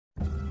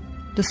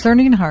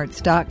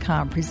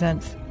DiscerningHearts.com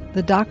presents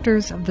The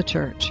Doctors of the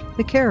Church,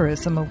 the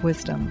Charism of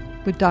Wisdom,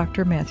 with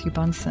Dr. Matthew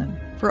Bunson.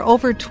 For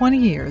over 20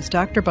 years,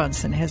 Dr.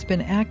 Bunson has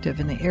been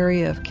active in the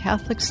area of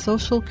Catholic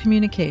social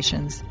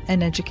communications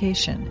and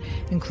education,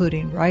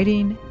 including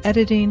writing,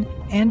 editing,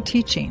 and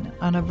teaching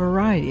on a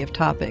variety of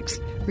topics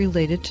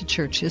related to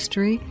church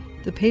history,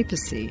 the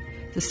papacy,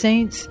 the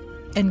saints,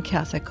 and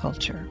Catholic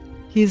culture.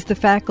 He is the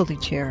faculty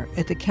chair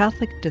at the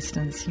Catholic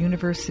Distance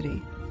University,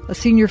 a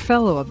senior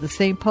fellow of the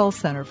St. Paul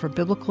Center for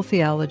Biblical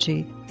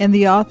Theology, and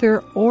the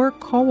author or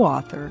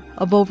co-author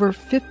of over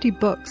 50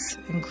 books,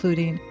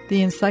 including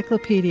the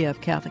Encyclopedia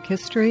of Catholic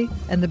History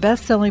and the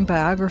best-selling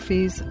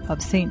biographies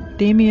of St.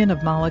 Damian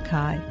of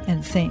Malachi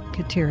and St.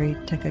 Kateri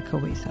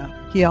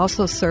Tekakwitha. He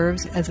also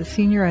serves as a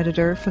senior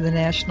editor for the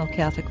National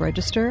Catholic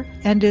Register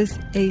and is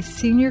a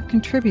senior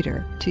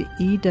contributor to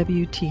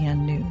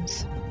EWTN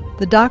News.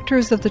 The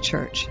Doctors of the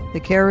Church, the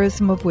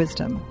Charism of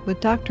Wisdom, with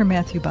Dr.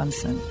 Matthew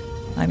Bunson.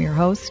 I'm your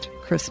host,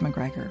 Chris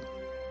McGregor.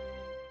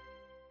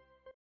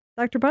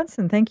 Dr.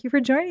 Bunson, thank you for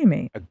joining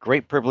me. A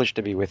great privilege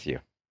to be with you.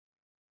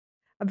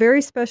 A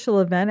very special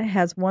event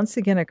has once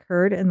again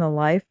occurred in the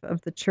life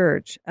of the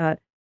church.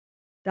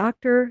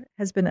 Doctor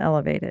has been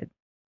elevated.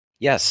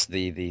 Yes,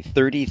 the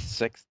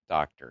 36th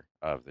doctor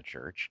of the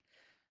church.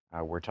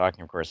 We're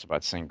talking, of course,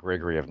 about St.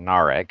 Gregory of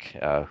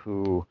Narek,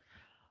 who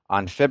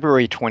on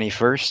February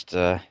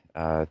 21st,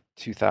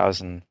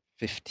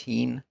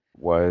 2015,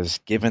 was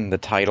given the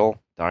title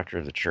Doctor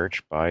of the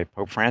Church by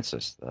Pope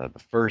Francis,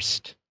 the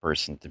first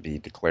person to be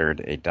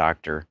declared a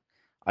doctor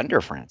under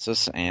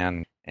Francis.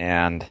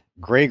 And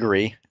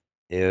Gregory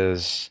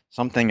is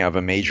something of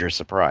a major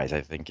surprise.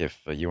 I think if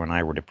you and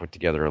I were to put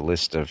together a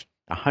list of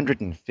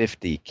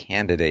 150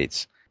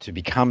 candidates to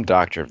become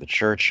Doctor of the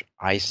Church,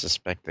 I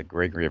suspect that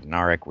Gregory of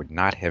Narek would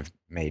not have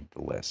made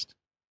the list.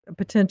 A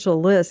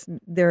potential list,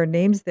 there are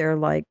names there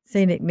like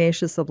St.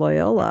 Ignatius of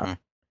Loyola,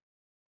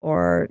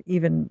 or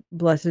even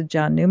Blessed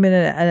John Newman,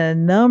 and a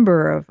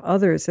number of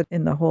others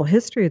in the whole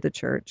history of the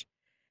church.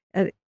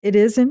 And it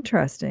is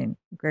interesting,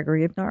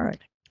 Gregory of Narek.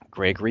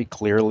 Gregory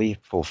clearly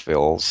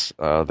fulfills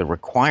the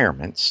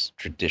requirements,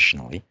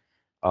 traditionally,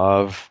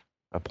 of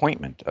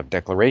appointment, of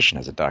declaration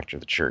as a doctor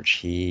of the church.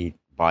 He,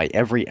 by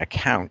every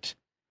account,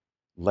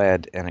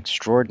 led an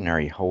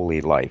extraordinary holy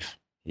life.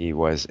 He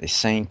was a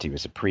saint, he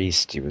was a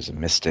priest, he was a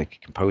mystic,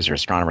 composer,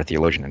 astronomer,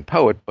 theologian, and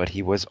poet, but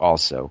he was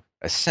also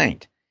a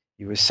saint.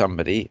 He was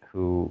somebody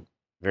who,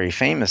 very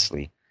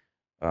famously,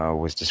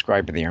 was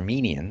described by the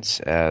Armenians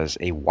as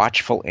a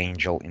watchful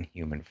angel in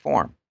human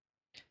form.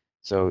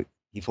 So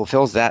he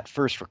fulfills that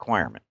first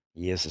requirement.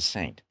 He is a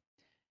saint.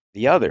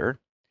 The other,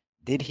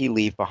 did he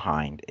leave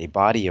behind a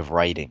body of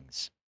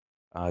writings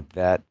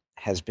that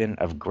has been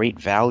of great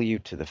value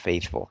to the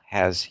faithful?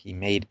 Has he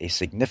made a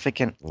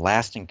significant,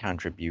 lasting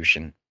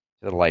contribution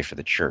to the life of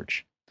the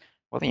church?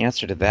 Well, the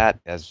answer to that,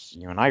 as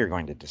you and I are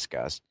going to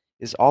discuss,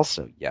 is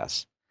also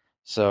yes.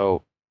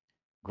 So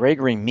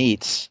Gregory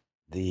meets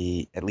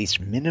the at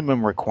least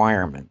minimum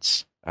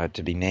requirements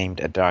to be named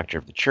a doctor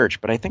of the church,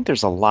 but I think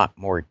there's a lot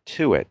more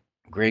to it.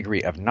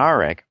 Gregory of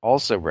Narek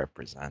also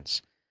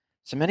represents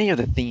so many of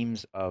the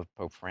themes of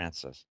Pope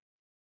Francis,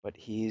 but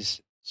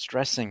he's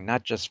stressing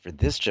not just for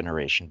this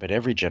generation, but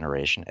every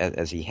generation,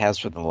 as he has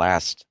for the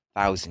last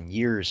 1,000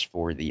 years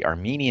for the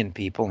Armenian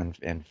people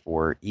and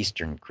for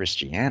Eastern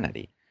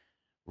Christianity,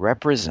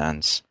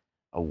 represents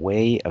a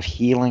way of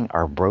healing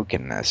our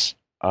brokenness,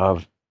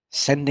 of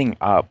sending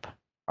up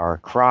our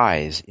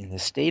cries in the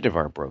state of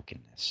our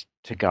brokenness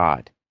to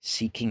God,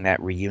 seeking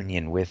that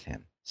reunion with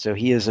Him. So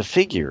he is a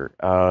figure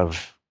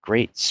of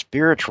great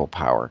spiritual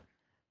power,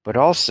 but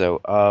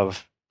also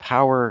of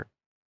power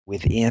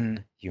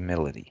within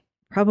humility.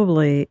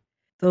 Probably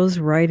those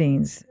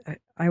writings,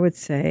 I would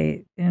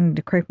say,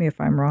 and correct me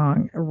if I'm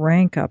wrong,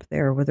 rank up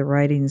there with the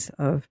writings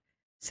of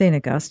St.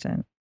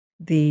 Augustine.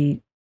 The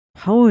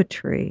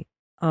poetry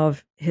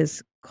of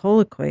his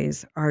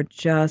colloquies are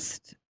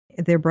just,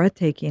 they're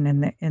breathtaking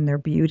in their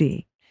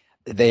beauty.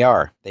 They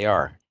are.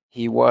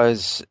 He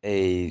was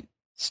a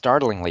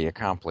startlingly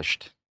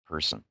accomplished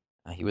person.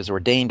 He was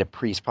ordained a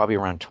priest probably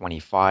around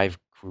 25,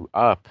 grew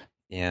up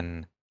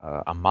in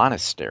a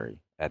monastery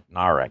at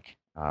Narek.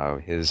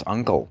 His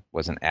uncle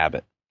was an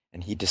abbot,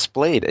 and he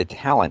displayed a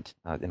talent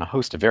in a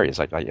host of areas.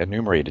 I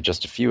enumerated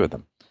just a few of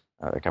them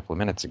a couple of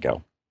minutes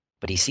ago.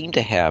 But he seemed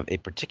to have a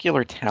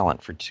particular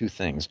talent for two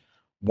things.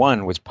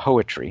 One was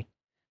poetry,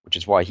 which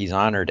is why he's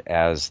honored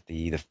as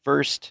the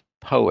first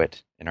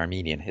poet in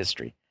Armenian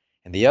history.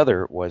 And the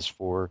other was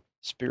for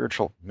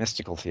spiritual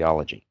mystical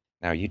theology.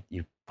 Now, you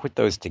put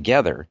those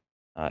together,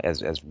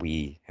 as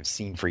we have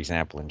seen, for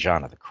example, in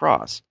John of the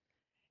Cross,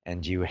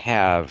 and you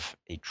have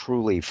a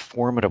truly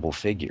formidable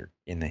figure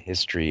in the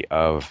history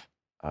of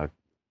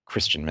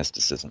Christian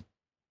mysticism.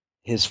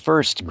 His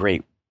first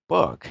great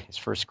book, his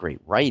first great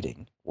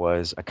writing,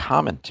 was a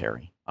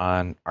commentary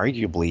on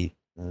arguably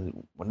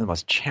one of the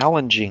most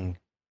challenging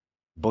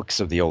books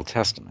of the Old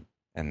Testament,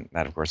 and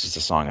that, of course, is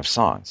the Song of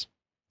Songs.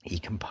 He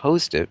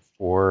composed it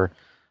for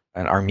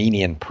an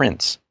Armenian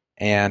prince,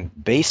 and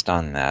based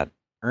on that,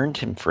 earned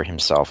him for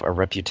himself a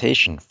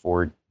reputation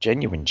for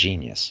genuine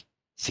genius.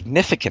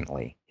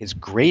 Significantly, his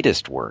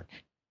greatest work,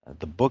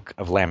 the Book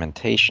of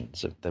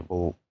Lamentations, that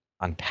we'll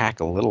unpack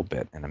a little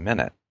bit in a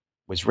minute,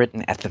 was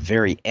written at the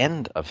very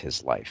end of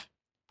his life,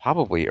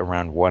 probably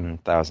around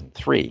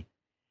 1003,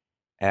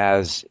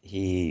 as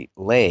he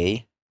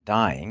lay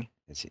dying,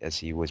 as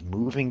he was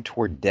moving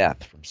toward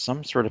death from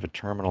some sort of a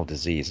terminal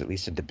disease, at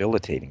least a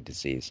debilitating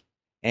disease,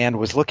 and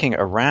was looking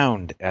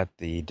around at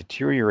the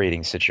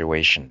deteriorating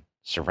situation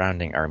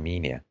surrounding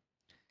Armenia,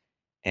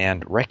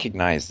 and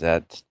recognized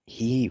that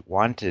he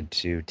wanted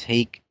to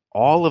take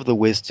all of the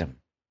wisdom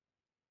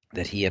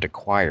that he had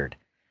acquired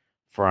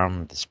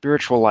from the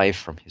spiritual life,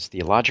 from his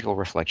theological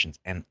reflections,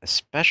 and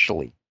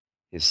especially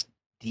his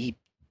deep,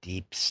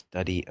 deep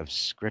study of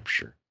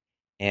Scripture,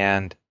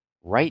 and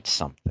write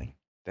something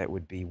that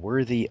would be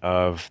worthy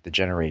of the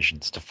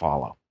generations to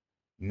follow.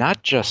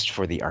 Not just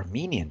for the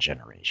Armenian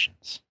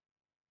generations,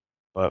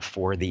 but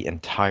for the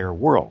entire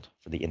world,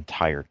 for the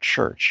entire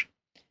church.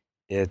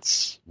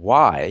 It's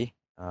why,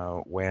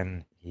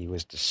 when he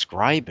was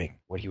describing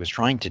what he was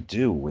trying to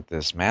do with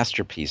this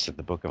masterpiece of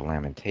the Book of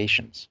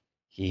Lamentations,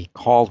 he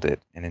called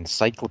it an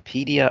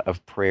encyclopedia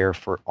of prayer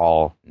for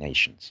all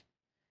nations.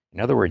 In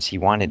other words, he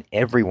wanted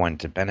everyone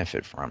to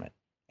benefit from it.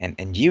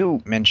 And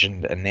you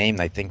mentioned a name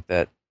I think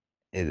that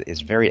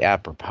is very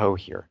apropos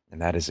here,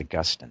 and that is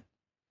Augustine.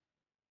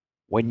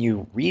 When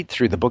you read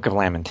through the Book of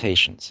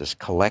Lamentations, this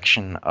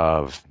collection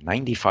of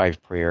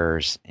 95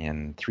 prayers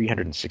in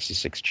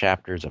 366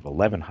 chapters of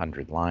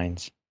 1,100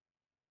 lines,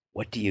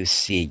 what do you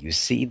see? You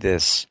see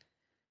this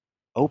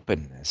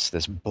openness,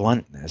 this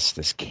bluntness,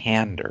 this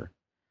candor,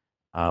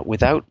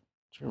 without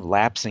sort of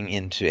lapsing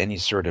into any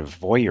sort of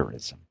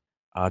voyeurism,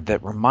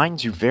 that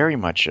reminds you very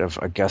much of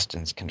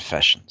Augustine's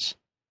Confessions.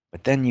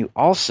 But then you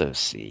also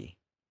see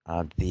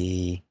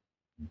the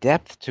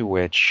depth to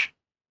which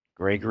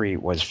Gregory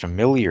was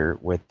familiar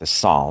with the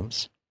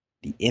Psalms,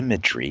 the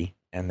imagery,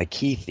 and the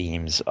key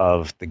themes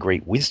of the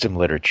great wisdom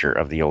literature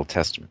of the Old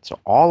Testament. So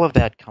all of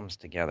that comes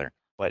together,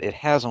 but it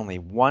has only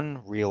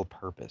one real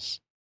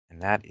purpose,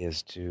 and that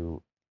is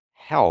to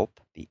help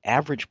the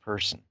average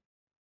person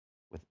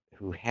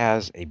who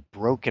has a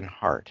broken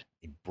heart,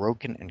 a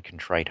broken and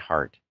contrite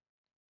heart,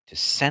 to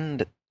send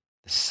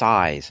the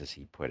sighs, as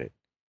he put it,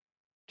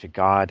 to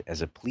God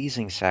as a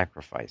pleasing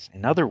sacrifice.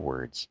 In other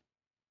words,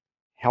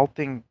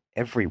 helping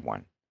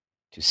everyone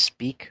to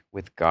speak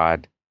with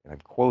God, and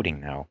I'm quoting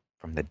now,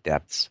 from the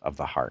depths of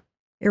the heart.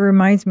 It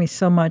reminds me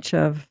so much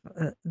of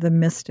the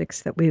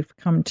mystics that we've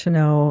come to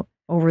know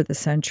over the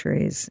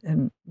centuries.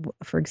 And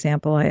for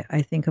example,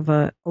 I think of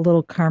a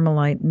little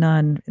Carmelite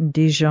nun in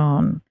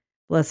Dijon,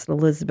 Blessed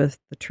Elizabeth,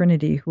 the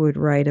Trinity, who would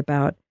write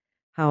about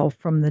how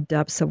from the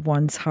depths of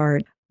one's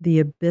heart, the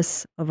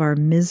abyss of our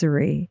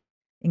misery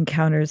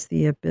encounters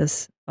the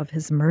abyss of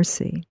his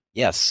mercy.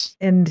 Yes.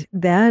 And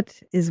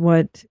that is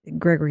what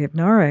Gregory of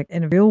Narek,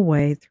 in a real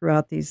way,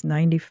 throughout these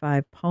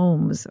 95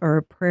 poems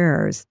or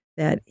prayers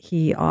that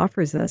he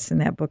offers us in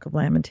that Book of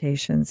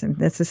Lamentations. And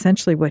that's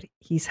essentially what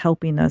he's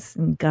helping us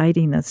and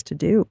guiding us to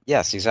do.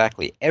 Yes,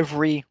 exactly.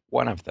 Every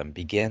one of them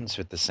begins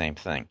with the same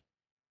thing,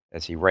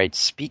 as he writes,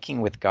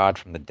 speaking with God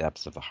from the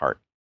depths of the heart.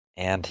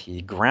 And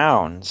he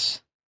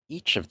grounds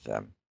each of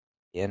them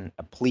in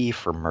a plea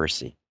for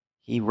mercy.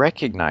 He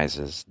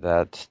recognizes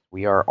that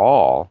we are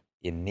all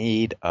in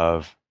need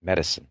of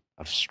medicine,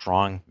 of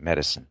strong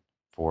medicine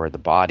for the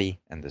body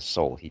and the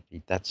soul.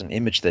 That's an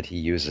image that he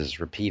uses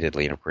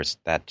repeatedly, and of course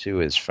that too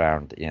is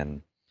found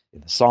in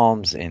the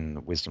Psalms, in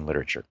the wisdom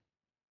literature.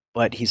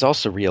 But he's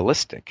also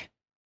realistic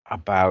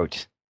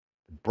about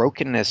the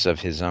brokenness of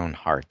his own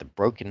heart, the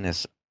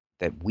brokenness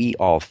that we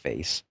all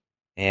face,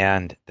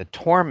 and the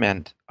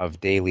torment of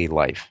daily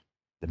life,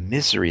 the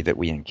misery that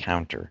we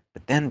encounter,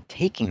 but then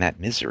taking that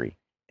misery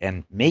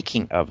and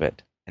making of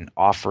it an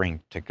offering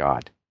to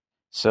God.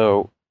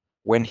 So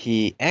when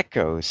he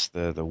echoes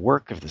the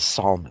work of the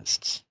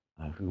psalmists,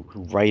 who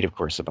write, of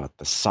course, about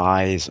the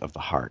sighs of the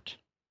heart,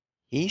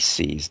 he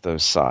sees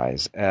those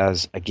sighs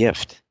as a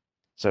gift.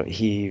 So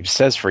he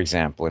says, for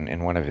example,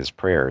 in one of his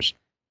prayers,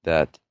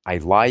 that I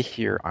lie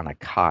here on a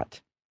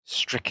cot,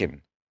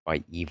 stricken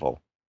by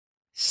evil,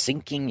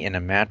 sinking in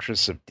a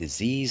mattress of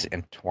disease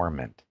and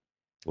torment,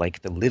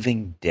 like the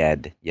living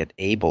dead, yet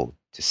able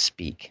to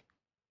speak.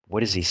 What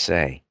does he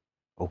say?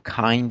 O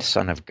kind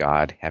Son of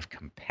God, have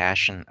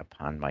compassion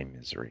upon my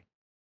misery.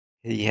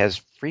 He has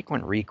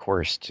frequent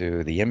recourse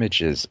to the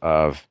images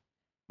of,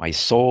 my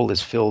soul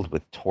is filled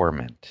with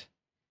torment.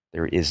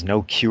 There is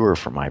no cure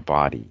for my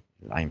body.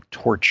 I am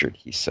tortured,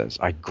 he says.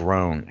 I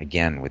groan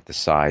again with the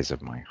sighs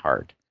of my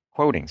heart.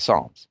 Quoting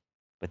Psalms.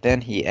 But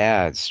then he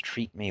adds,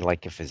 treat me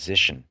like a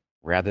physician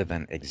rather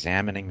than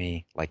examining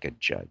me like a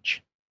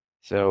judge.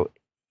 So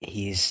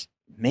he's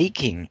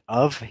making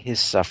of his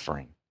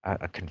suffering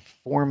a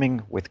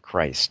conforming with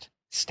Christ,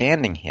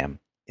 standing him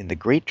in the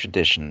great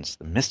traditions,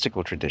 the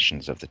mystical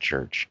traditions of the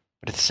church,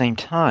 but at the same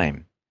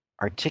time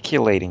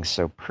articulating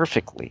so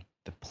perfectly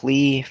the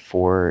plea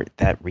for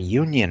that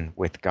reunion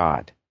with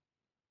God,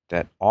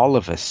 that all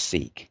of us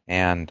seek,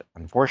 and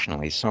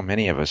unfortunately, so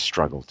many of us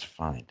struggle to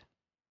find.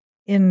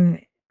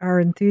 In our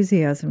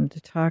enthusiasm to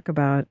talk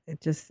about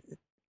just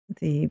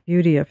the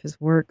beauty of his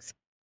works,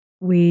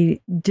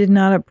 we did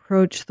not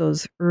approach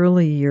those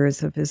early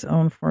years of his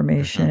own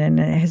formation. Mm-hmm.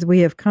 And as we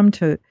have come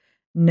to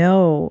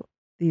know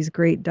these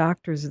great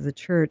doctors of the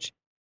church,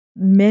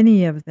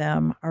 many of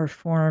them are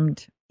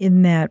formed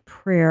in that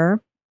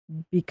prayer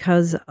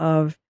because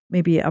of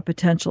maybe a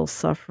potential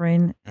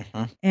suffering.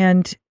 Mm-hmm.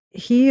 And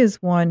he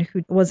is one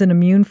who wasn't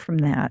immune from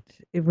that.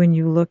 When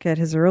you look at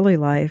his early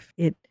life,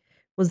 it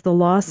was the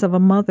loss of a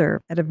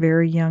mother at a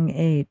very young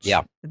age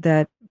Yeah,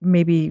 that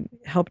maybe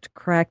helped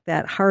crack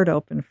that heart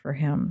open for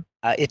him.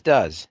 it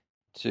does.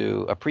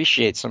 To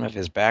appreciate some of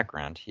his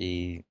background,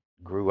 he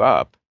grew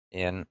up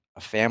in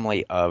a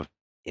family of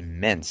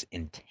immense,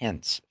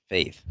 intense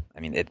faith.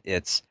 I mean,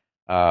 it's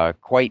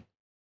quite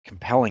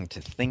compelling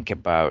to think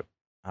about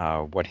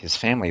what his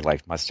family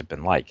life must have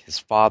been like. His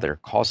father,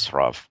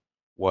 Khosrov,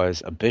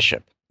 was a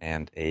bishop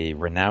and a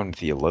renowned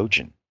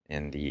theologian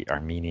in the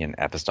Armenian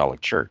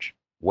Apostolic Church.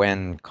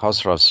 When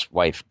Khosrov's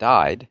wife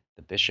died,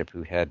 the bishop,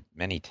 who had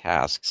many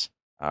tasks,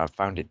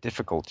 found it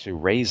difficult to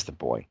raise the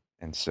boy,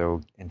 and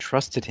so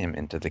entrusted him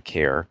into the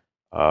care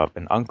of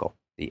an uncle,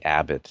 the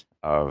abbot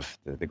of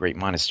the great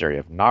monastery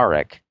of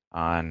Narek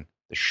on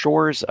the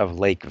shores of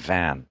Lake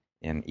Van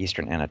in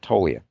eastern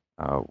Anatolia,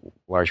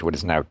 largely what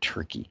is now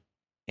Turkey.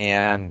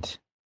 And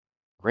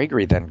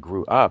Gregory then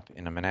grew up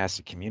in a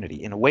monastic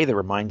community in a way that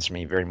reminds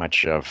me very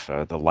much of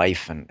the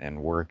life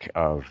and work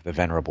of the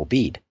Venerable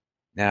Bede.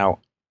 Now,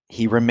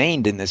 he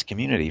remained in this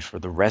community for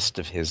the rest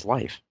of his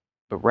life,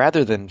 but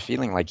rather than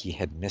feeling like he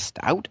had missed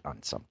out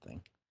on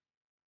something,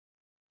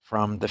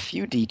 from the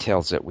few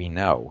details that we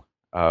know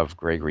of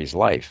Gregory's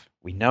life,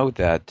 we know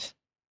that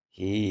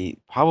he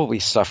probably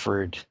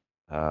suffered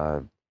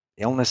uh,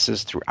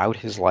 illnesses throughout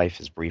his life,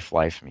 his brief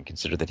life. I mean,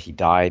 consider that he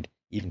died,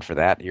 even for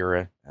that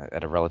era,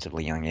 at a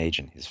relatively young age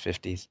in his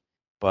 50s.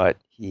 But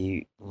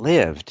he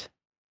lived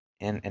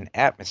in an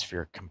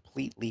atmosphere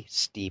completely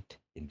steeped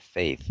in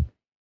faith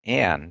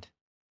and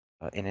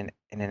in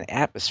an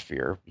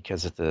atmosphere,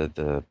 because of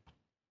the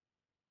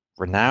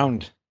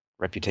renowned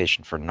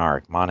reputation for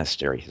Narek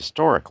monastery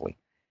historically,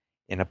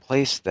 in a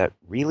place that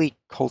really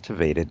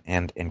cultivated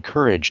and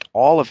encouraged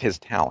all of his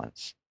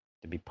talents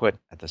to be put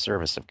at the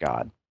service of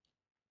God,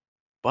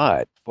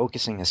 but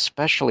focusing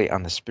especially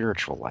on the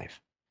spiritual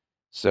life.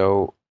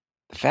 So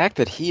the fact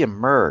that he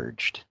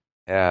emerged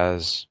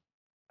as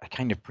a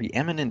kind of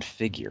preeminent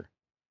figure,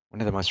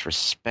 one of the most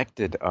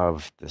respected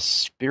of the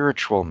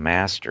spiritual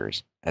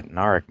masters at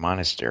Narek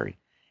Monastery,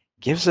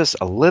 gives us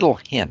a little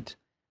hint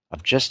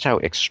of just how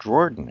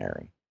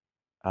extraordinary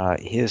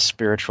his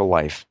spiritual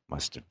life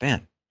must have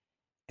been.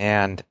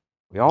 And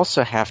we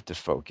also have to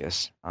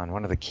focus on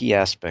one of the key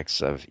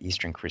aspects of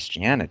Eastern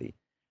Christianity,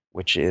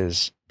 which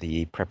is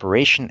the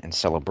preparation and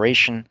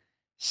celebration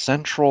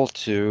central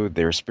to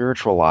their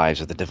spiritual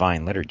lives of the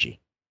Divine Liturgy.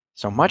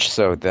 So much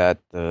so that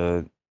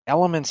the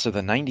elements of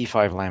the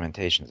 95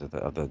 Lamentations, of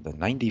the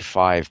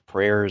 95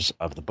 prayers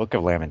of the Book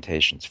of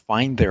Lamentations,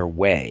 find their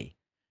way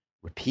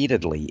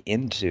repeatedly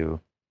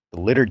into the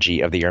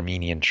liturgy of the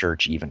Armenian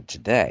Church even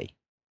today.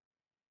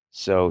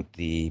 So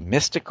the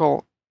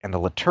mystical and the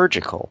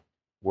liturgical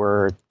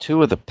were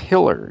two of the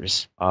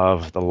pillars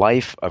of the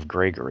life of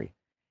Gregory,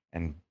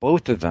 and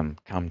both of them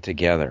come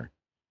together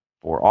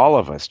for all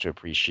of us to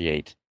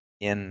appreciate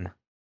in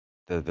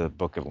the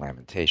Book of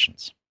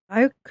Lamentations.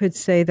 I could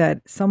say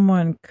that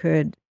someone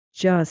could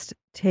just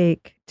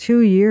take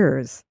 2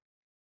 years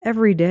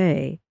every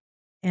day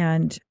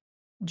and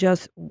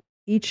just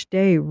each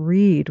day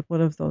read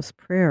one of those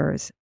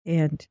prayers,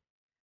 and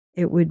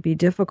it would be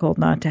difficult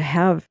not to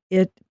have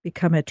it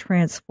become a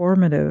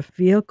transformative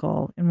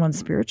vehicle in one's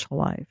spiritual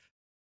life.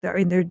 I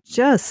mean, they're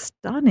just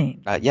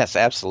stunning. Yes,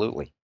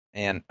 absolutely.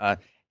 And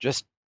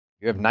just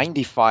you have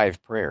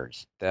 95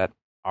 prayers that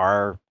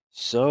are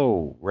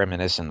so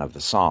reminiscent of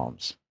the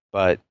Psalms,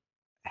 but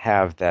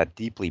have that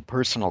deeply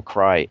personal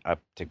cry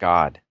up to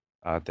God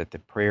that the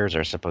prayers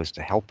are supposed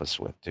to help us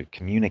with, to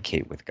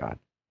communicate with God.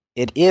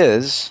 It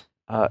is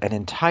an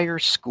entire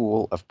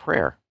school of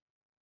prayer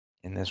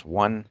in this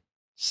one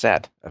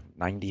set of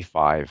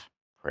 95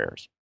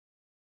 prayers,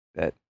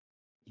 that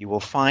you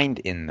will find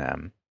in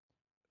them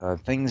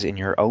things in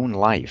your own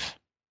life,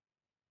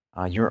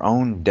 your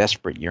own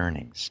desperate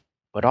yearnings,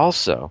 but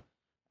also,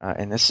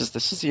 and this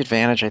is the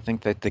advantage I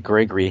think that the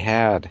Gregory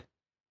had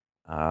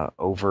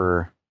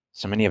over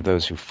so many of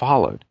those who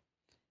followed.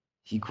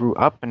 He grew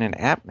up in an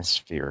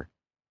atmosphere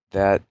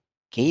that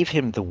gave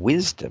him the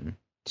wisdom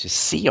to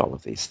see all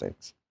of these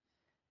things,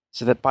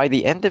 so that by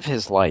the end of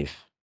his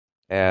life,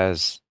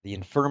 as the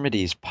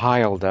infirmities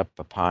piled up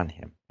upon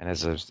him, and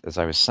as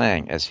I was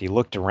saying, as he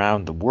looked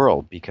around the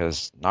world,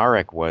 because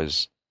Narek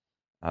was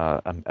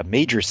a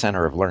major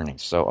center of learning,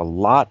 so a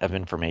lot of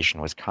information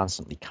was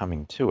constantly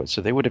coming to it. So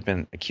they would have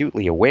been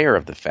acutely aware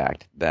of the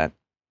fact that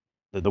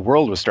the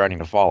world was starting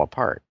to fall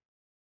apart,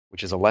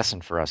 which is a lesson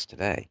for us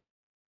today.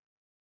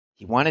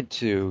 He wanted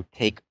to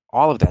take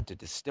all of that, to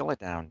distill it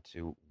down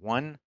to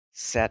one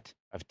set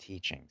of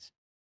teachings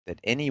that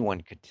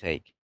anyone could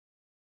take,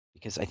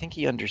 because I think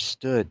he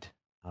understood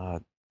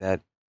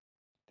that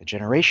the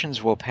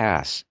generations will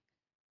pass,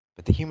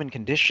 but the human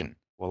condition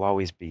will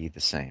always be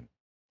the same,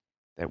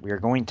 that we are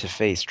going to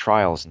face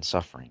trials and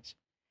sufferings.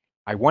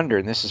 I wonder,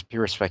 and this is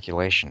pure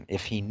speculation,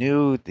 if he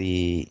knew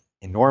the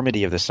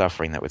enormity of the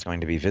suffering that was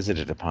going to be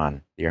visited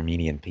upon the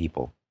Armenian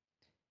people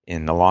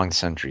in the long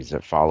centuries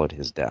that followed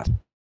his death,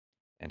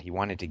 and he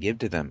wanted to give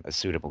to them a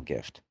suitable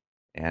gift,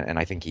 and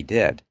I think he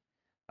did.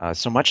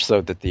 So much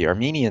so that the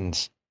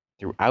Armenians,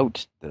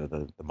 throughout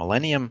the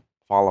millennium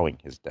following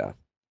his death,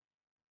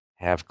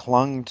 have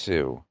clung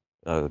to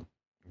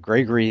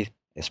Gregory,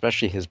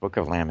 especially his Book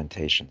of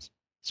Lamentations,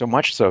 so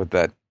much so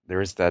that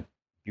there is that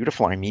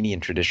beautiful Armenian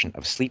tradition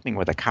of sleeping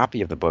with a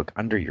copy of the book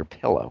under your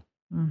pillow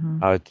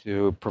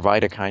to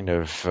provide a kind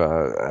of,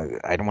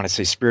 I don't want to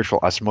say spiritual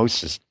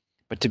osmosis,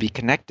 but to be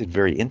connected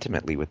very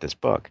intimately with this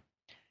book.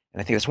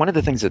 And I think that's one of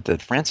the things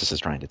that Francis is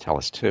trying to tell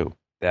us, too,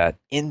 that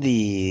in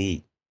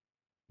the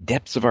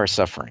depths of our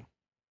suffering,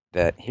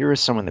 that here is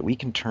someone that we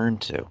can turn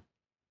to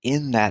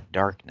in that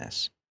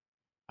darkness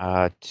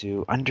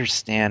to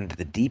understand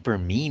the deeper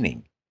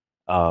meaning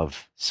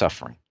of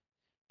suffering,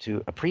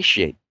 to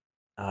appreciate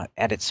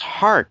at its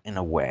heart, in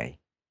a way,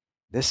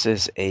 this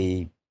is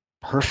a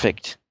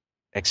perfect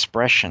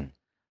expression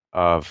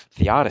of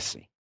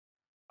theodicy,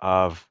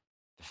 of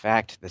the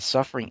fact that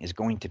suffering is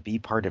going to be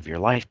part of your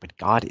life, but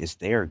God is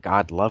there,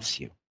 God loves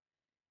you.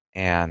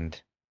 And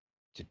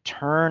to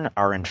turn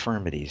our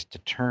infirmities, to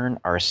turn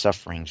our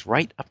sufferings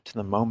right up to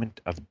the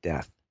moment of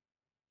death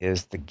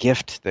is the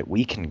gift that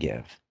we can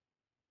give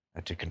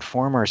to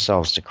conform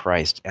ourselves to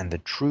Christ and the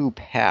true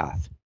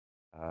path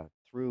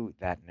through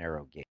that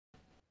narrow gate.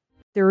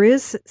 There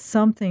is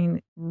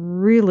something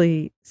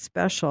really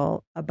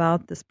special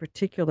about this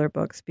particular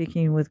book,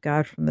 Speaking with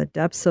God from the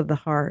Depths of the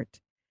Heart,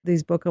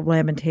 these Book of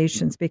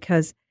Lamentations,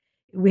 because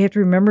we have to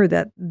remember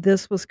that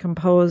this was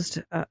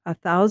composed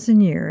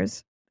 1,000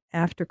 years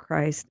after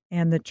Christ,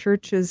 and the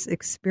church's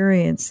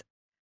experience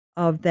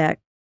of that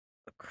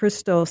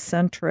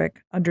Christocentric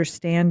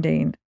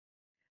understanding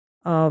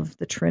of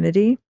the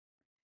Trinity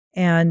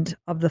and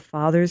of the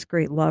Father's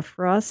great love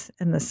for us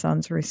and the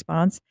Son's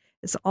response.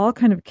 It's all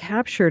kind of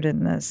captured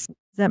in this.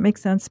 Does that make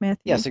sense,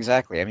 Matthew? Yes,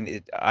 exactly. I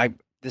mean,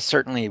 this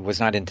certainly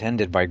was not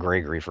intended by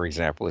Gregory, for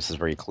example. This is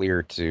very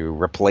clear to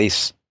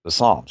replace the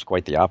Psalms,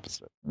 quite the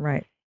opposite.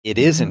 Right. It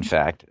is, in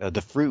fact,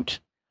 the fruit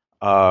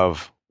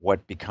of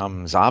what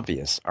becomes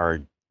obvious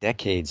are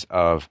decades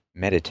of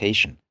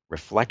meditation,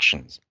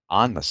 reflections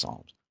on the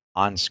Psalms,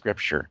 on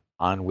Scripture,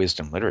 on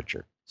wisdom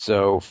literature.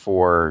 So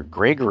for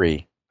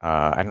Gregory,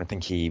 I don't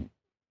think he,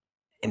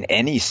 in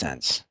any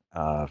sense,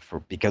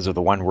 because of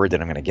the one word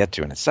that I'm going to get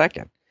to in a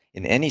second,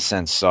 in any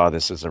sense saw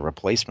this as a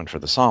replacement for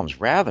the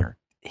Psalms. Rather,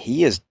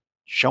 he is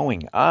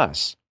showing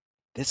us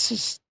this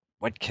is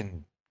what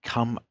can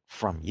come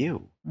from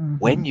you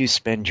when you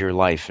spend your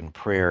life in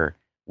prayer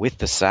with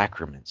the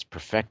sacraments,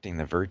 perfecting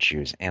the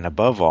virtues, and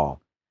above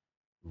all,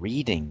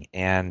 reading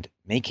and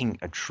making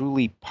a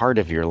truly part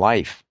of your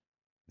life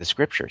the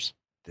Scriptures.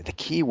 The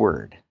key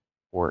word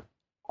for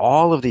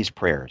all of these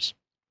prayers,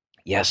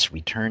 yes,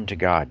 we turn to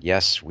God.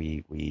 Yes,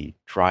 we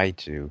try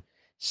to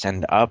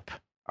send up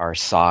our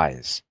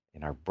sighs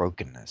in our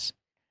brokenness,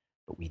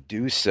 but we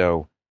do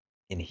so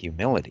in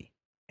humility.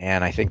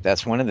 And I think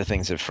that's one of the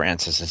things that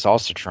Francis is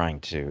also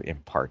trying to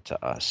impart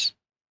to us,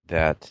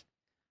 that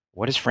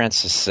what does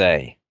Francis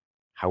say?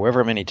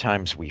 However many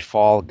times we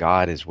fall,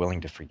 God is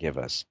willing to forgive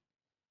us.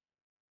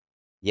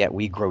 Yet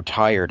we grow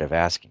tired of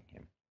asking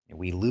him, and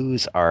we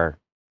lose our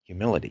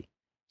humility,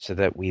 so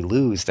that we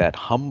lose that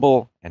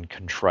humble and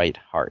contrite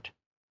heart.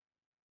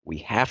 We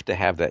have to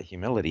have that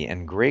humility,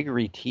 and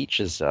Gregory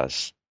teaches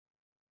us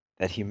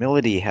that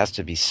humility has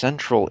to be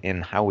central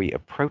in how we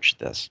approach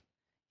this.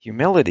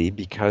 Humility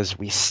because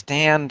we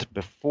stand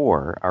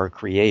before our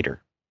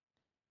Creator.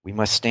 We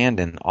must stand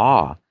in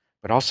awe,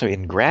 but also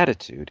in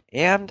gratitude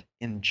and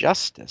in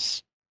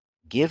justice.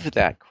 Give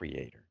that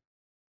Creator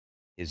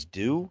his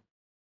due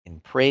in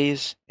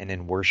praise and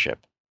in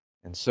worship.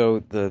 And so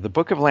the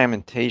Book of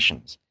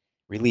Lamentations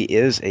really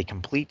is a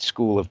complete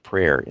school of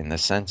prayer in the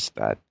sense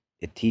that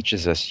it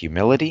teaches us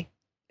humility,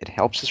 it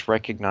helps us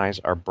recognize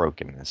our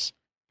brokenness,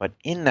 but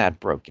in that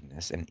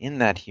brokenness and in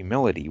that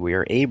humility, we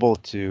are able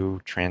to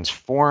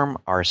transform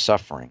our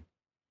suffering,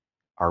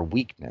 our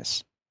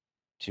weakness,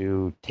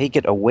 to take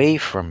it away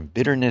from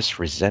bitterness,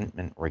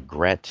 resentment,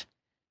 regret,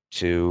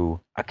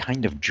 to a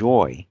kind of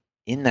joy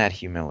in that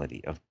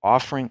humility of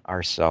offering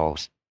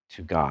ourselves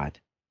to God.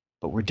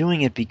 But we're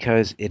doing it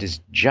because it is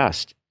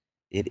just.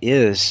 It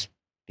is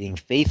being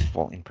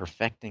faithful in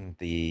perfecting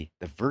the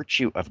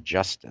virtue of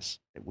justice,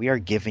 that we are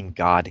giving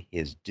God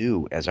his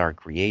due as our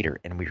Creator,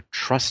 and we're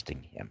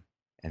trusting him.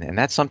 And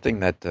that's something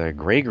that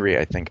Gregory,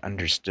 I think,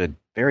 understood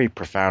very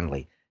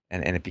profoundly,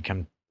 and it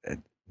becomes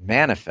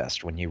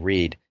manifest when you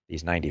read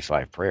these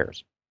 95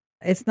 prayers.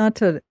 It's not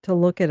to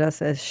look at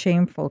us as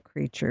shameful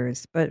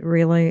creatures, but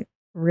really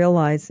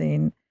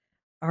realizing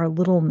our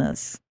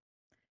littleness.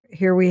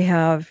 Here we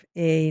have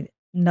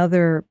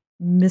another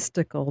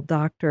mystical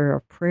doctor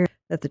of prayer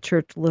that the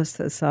church lists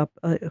us up,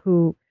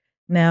 who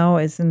now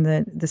is in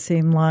the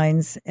same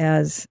lines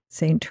as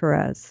Saint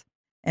Therese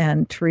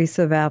and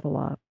Teresa of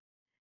Avila,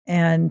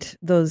 and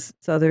those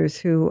others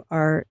who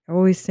are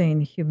always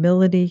saying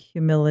humility,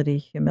 humility,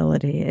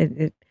 humility.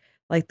 It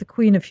like the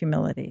Queen of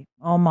Humility,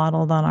 all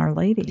modeled on Our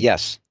Lady.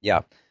 Yes,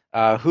 yeah.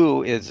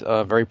 Who is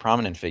a very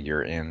prominent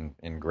figure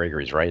in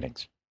Gregory's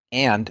writings.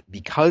 And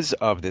because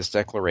of this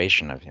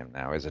declaration of him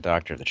now as a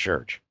doctor of the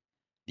church,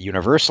 the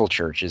universal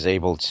church is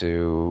able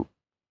to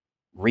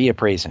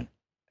reappraise him,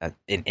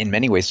 in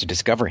many ways to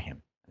discover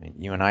him. I mean,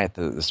 you and I at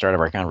the start of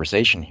our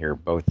conversation here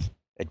both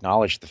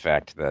acknowledged the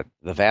fact that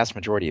the vast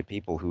majority of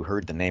people who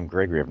heard the name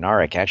Gregory of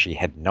Narek actually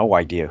had no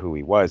idea who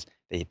he was.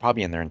 They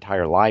probably in their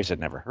entire lives had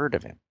never heard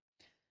of him.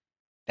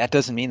 That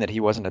doesn't mean that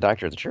he wasn't a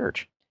doctor of the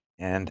church.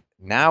 And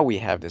now we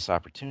have this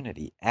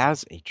opportunity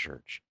as a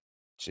church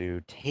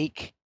to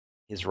take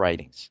his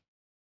writings,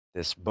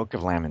 this Book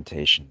of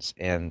Lamentations,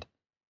 and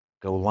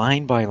go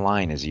line by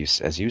line, as you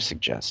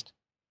suggest,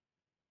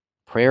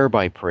 prayer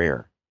by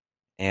prayer,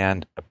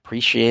 and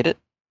appreciate it,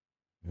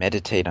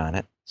 meditate on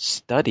it,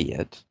 study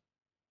it,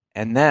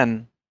 and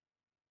then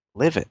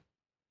live it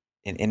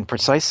in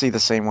precisely the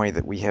same way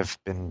that we have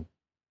been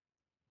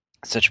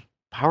such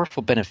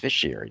powerful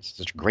beneficiaries,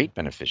 such great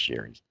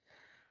beneficiaries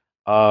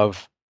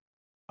of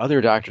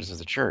other doctors of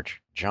the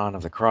church, John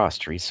of the Cross,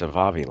 Teresa of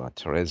Avila,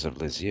 Therese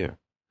of Lisieux,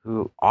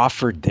 who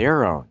offered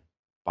their own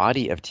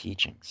body of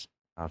teachings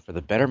for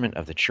the betterment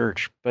of the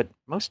church, but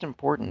most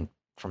important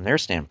from their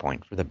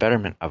standpoint, for the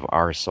betterment of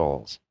our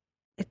souls.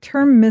 A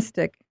term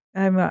mystic,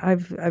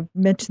 I've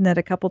mentioned that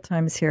a couple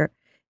times here.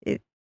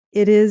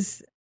 It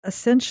is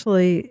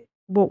essentially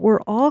what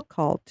we're all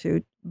called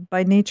to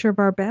by nature of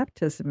our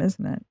baptism,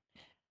 isn't it?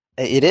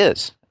 It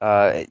is.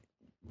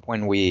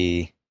 When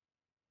we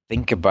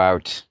think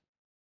about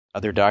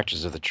other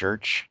doctors of the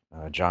church,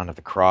 John of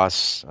the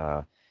Cross,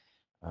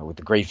 with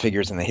the great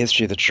figures in the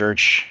history of the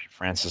church,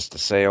 Francis de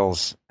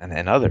Sales,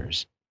 and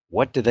others,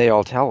 what do they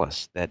all tell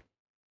us? That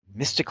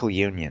mystical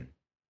union,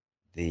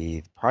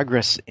 the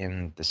progress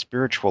in the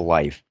spiritual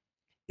life,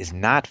 is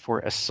not for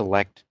a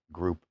select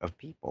group of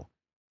people.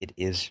 It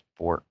is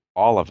for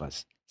all of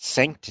us.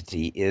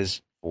 Sanctity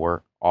is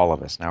for all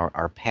of us. Now,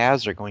 our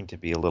paths are going to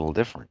be a little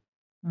different.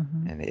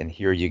 Mm-hmm. And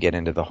here you get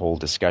into the whole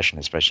discussion,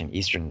 especially in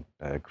Eastern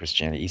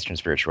Christianity, Eastern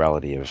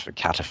spirituality, of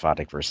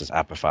cataphatic versus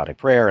apophatic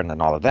prayer and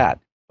then all of that.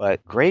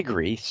 But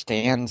Gregory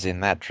stands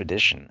in that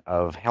tradition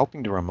of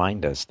helping to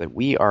remind us that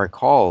we are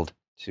called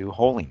to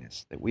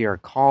holiness, that we are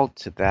called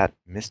to that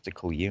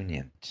mystical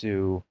union,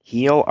 to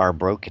heal our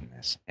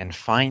brokenness and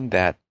find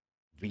that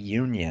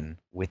reunion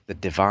with the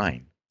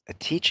divine. A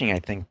teaching, I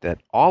think,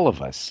 that all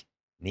of us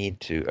need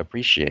to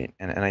appreciate.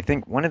 And I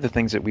think one of the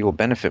things that we will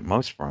benefit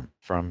most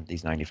from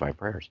these 95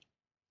 prayers.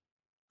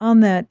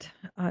 On that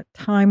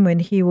time when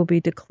he will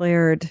be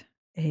declared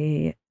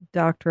a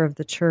doctor of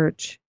the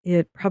church,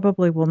 it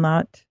probably will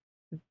not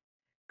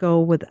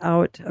go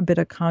without a bit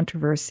of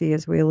controversy,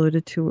 as we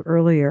alluded to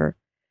earlier,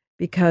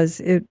 because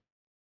it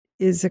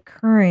is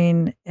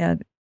occurring at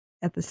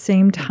the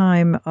same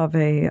time of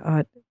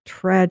a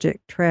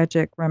tragic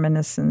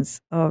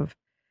reminiscence of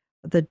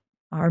the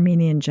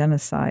Armenian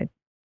genocide,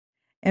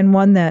 and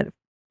one that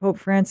Pope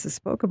Francis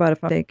spoke about,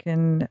 if I'm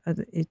taken,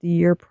 the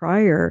year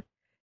prior,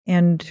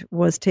 and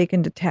was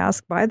taken to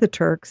task by the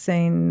Turks,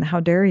 saying,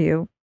 "How dare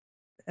you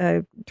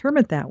term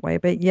it that way?"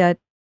 But yet,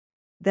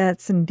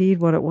 that's indeed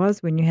what it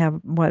was. When you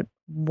have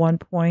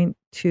 1.2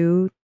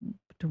 to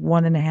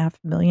 1.5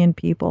 million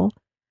people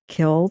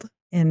killed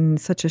in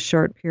such a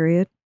short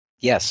period.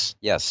 Yes.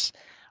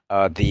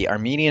 The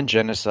Armenian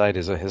genocide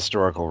is a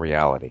historical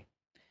reality.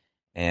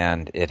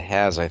 And it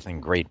has, I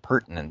think, great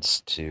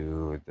pertinence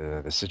to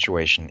the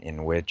situation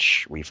in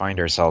which we find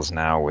ourselves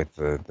now with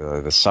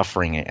the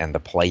suffering and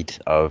the plight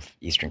of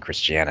Eastern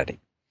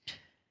Christianity.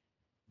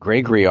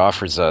 Gregory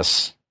offers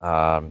us,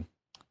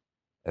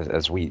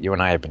 as you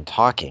and I have been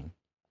talking,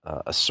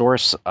 a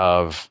source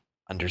of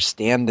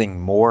understanding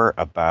more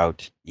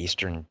about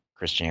Eastern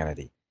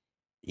Christianity,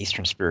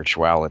 Eastern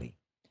spirituality,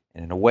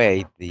 and in a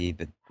way, the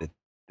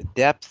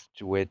depth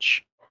to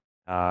which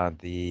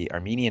the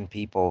Armenian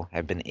people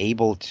have been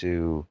able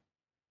to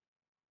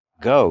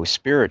go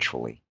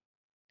spiritually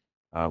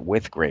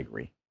with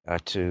Gregory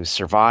to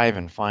survive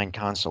and find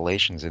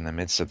consolations in the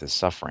midst of this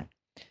suffering.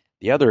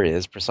 The other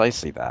is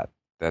precisely that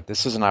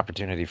this is an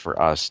opportunity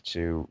for us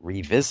to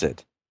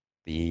revisit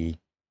the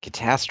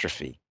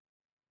catastrophe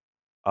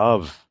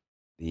of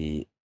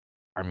the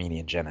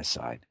Armenian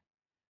genocide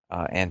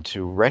and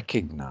to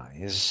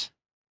recognize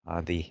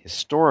the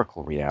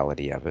historical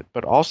reality of it,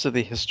 but also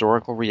the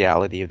historical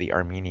reality of the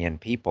Armenian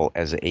people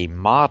as a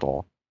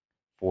model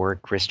for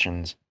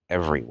Christians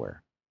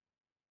everywhere.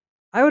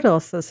 I would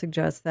also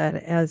suggest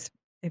that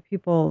if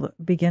people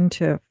begin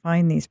to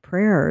find these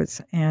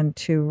prayers and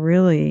to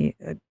really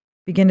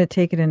begin to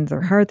take it into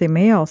their heart, they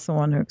may also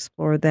want to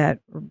explore that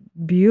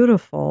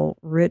beautiful,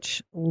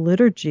 rich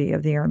liturgy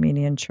of the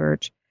Armenian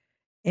Church.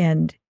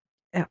 And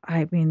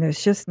I mean,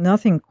 there's just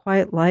nothing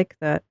quite like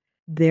that.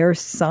 They're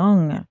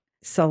sung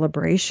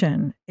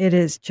celebration. It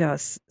is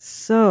just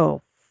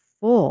so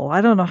full.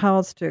 I don't know how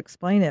else to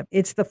explain it.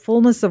 It's the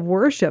fullness of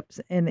worship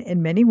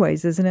in many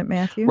ways, isn't it,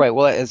 Matthew? Right.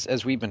 Well,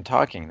 as we've been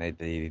talking,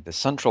 the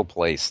central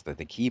place,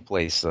 the key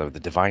place of the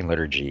divine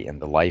liturgy in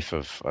the life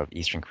of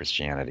Eastern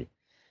Christianity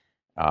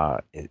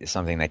is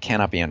something that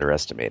cannot be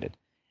underestimated.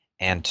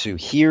 And to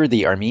hear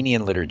the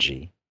Armenian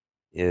liturgy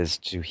is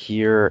to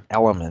hear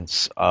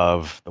elements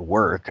of the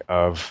work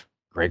of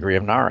Gregory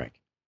of Narek.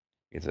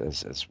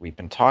 As we've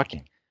been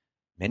talking,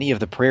 many of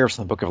the prayers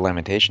from the Book of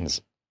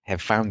Lamentations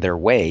have found their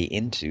way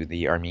into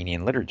the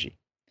Armenian liturgy.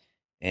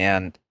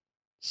 And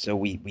so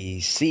we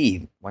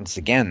see, once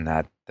again,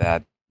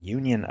 that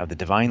union of the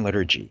divine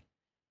liturgy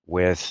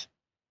with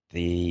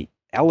the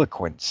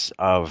eloquence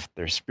of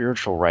their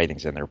spiritual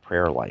writings and their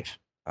prayer life.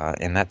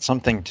 And that's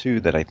something, too,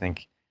 that I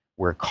think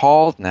we're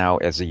called now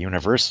as a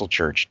universal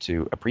church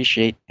to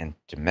appreciate and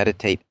to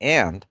meditate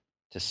and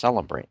to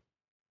celebrate.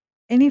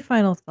 Any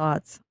final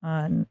thoughts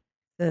on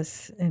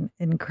this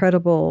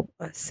incredible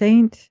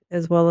saint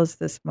as well as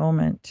this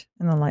moment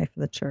in the life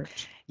of the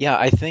church? Yeah,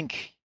 I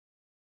think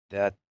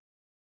that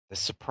the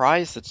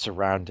surprise that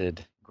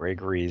surrounded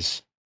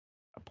Gregory's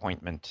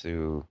appointment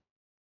to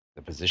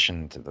the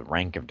position, to the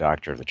rank of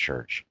Doctor of the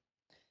Church,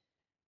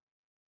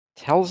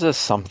 tells us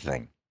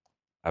something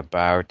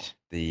about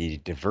the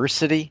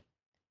diversity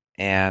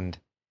and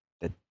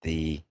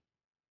the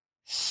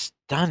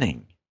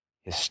stunning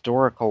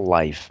historical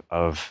life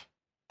of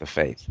the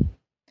faith,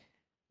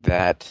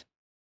 that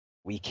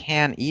we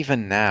can,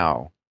 even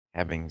now,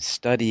 having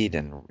studied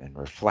and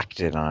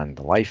reflected on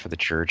the life of the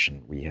church,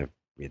 and we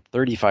had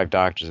 35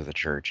 doctors of the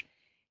church,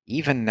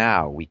 even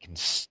now we can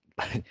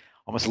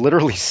almost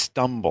literally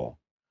stumble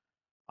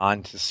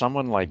onto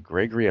someone like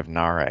Gregory of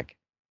Narek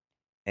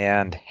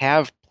and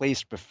have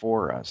placed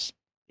before us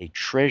a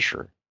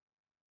treasure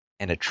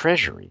and a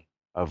treasury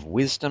of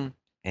wisdom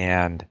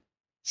and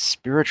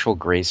spiritual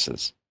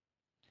graces.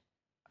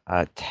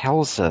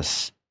 Tells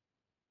us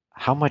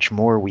how much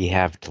more we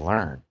have to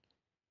learn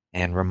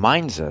and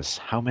reminds us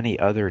how many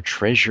other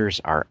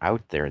treasures are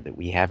out there that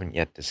we haven't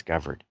yet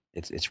discovered.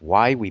 It's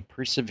why we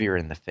persevere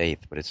in the faith,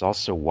 but it's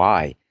also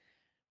why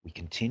we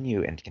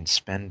continue and can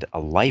spend a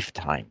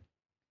lifetime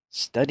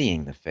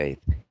studying the faith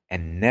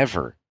and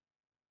never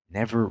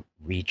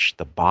reach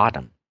the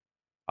bottom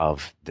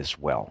of this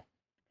well.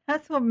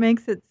 That's what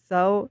makes it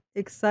so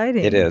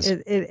exciting. It is.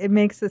 It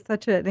makes it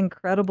such an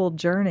incredible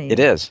journey. It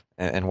is,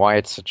 and why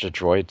it's such a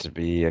joy to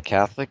be a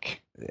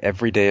Catholic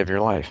every day of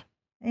your life.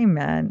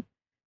 Amen.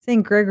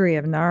 St. Gregory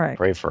of Narek.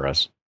 Pray for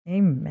us.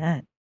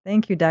 Amen.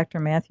 Thank you, Dr.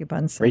 Matthew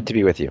Bunson. Great to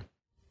be with you.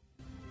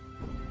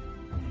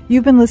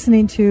 You've been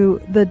listening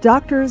to The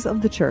Doctors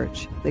of the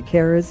Church, the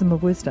Charism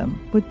of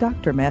Wisdom with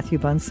Dr. Matthew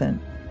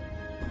Bunson.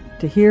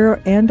 To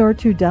hear and or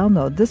to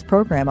download this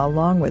program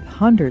along with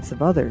hundreds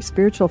of other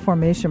spiritual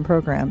formation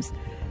programs,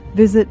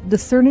 visit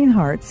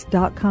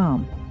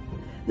discerninghearts.com.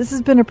 This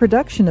has been a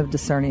production of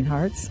Discerning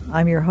Hearts.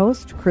 I'm your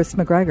host, Chris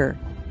McGregor.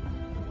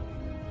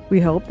 We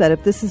hope that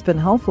if this has been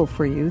helpful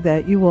for you,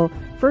 that you will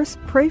first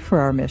pray for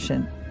our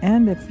mission,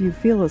 and if you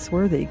feel us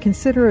worthy,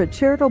 consider a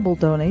charitable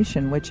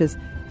donation which is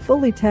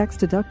fully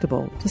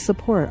tax-deductible to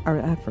support our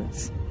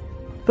efforts.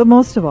 But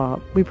most of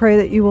all, we pray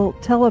that you will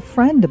tell a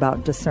friend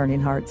about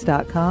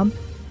discerninghearts.com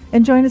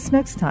and join us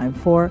next time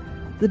for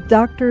The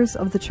Doctors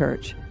of the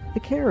Church, the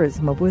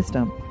Charism of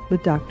Wisdom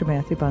with Dr.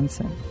 Matthew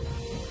Bunson.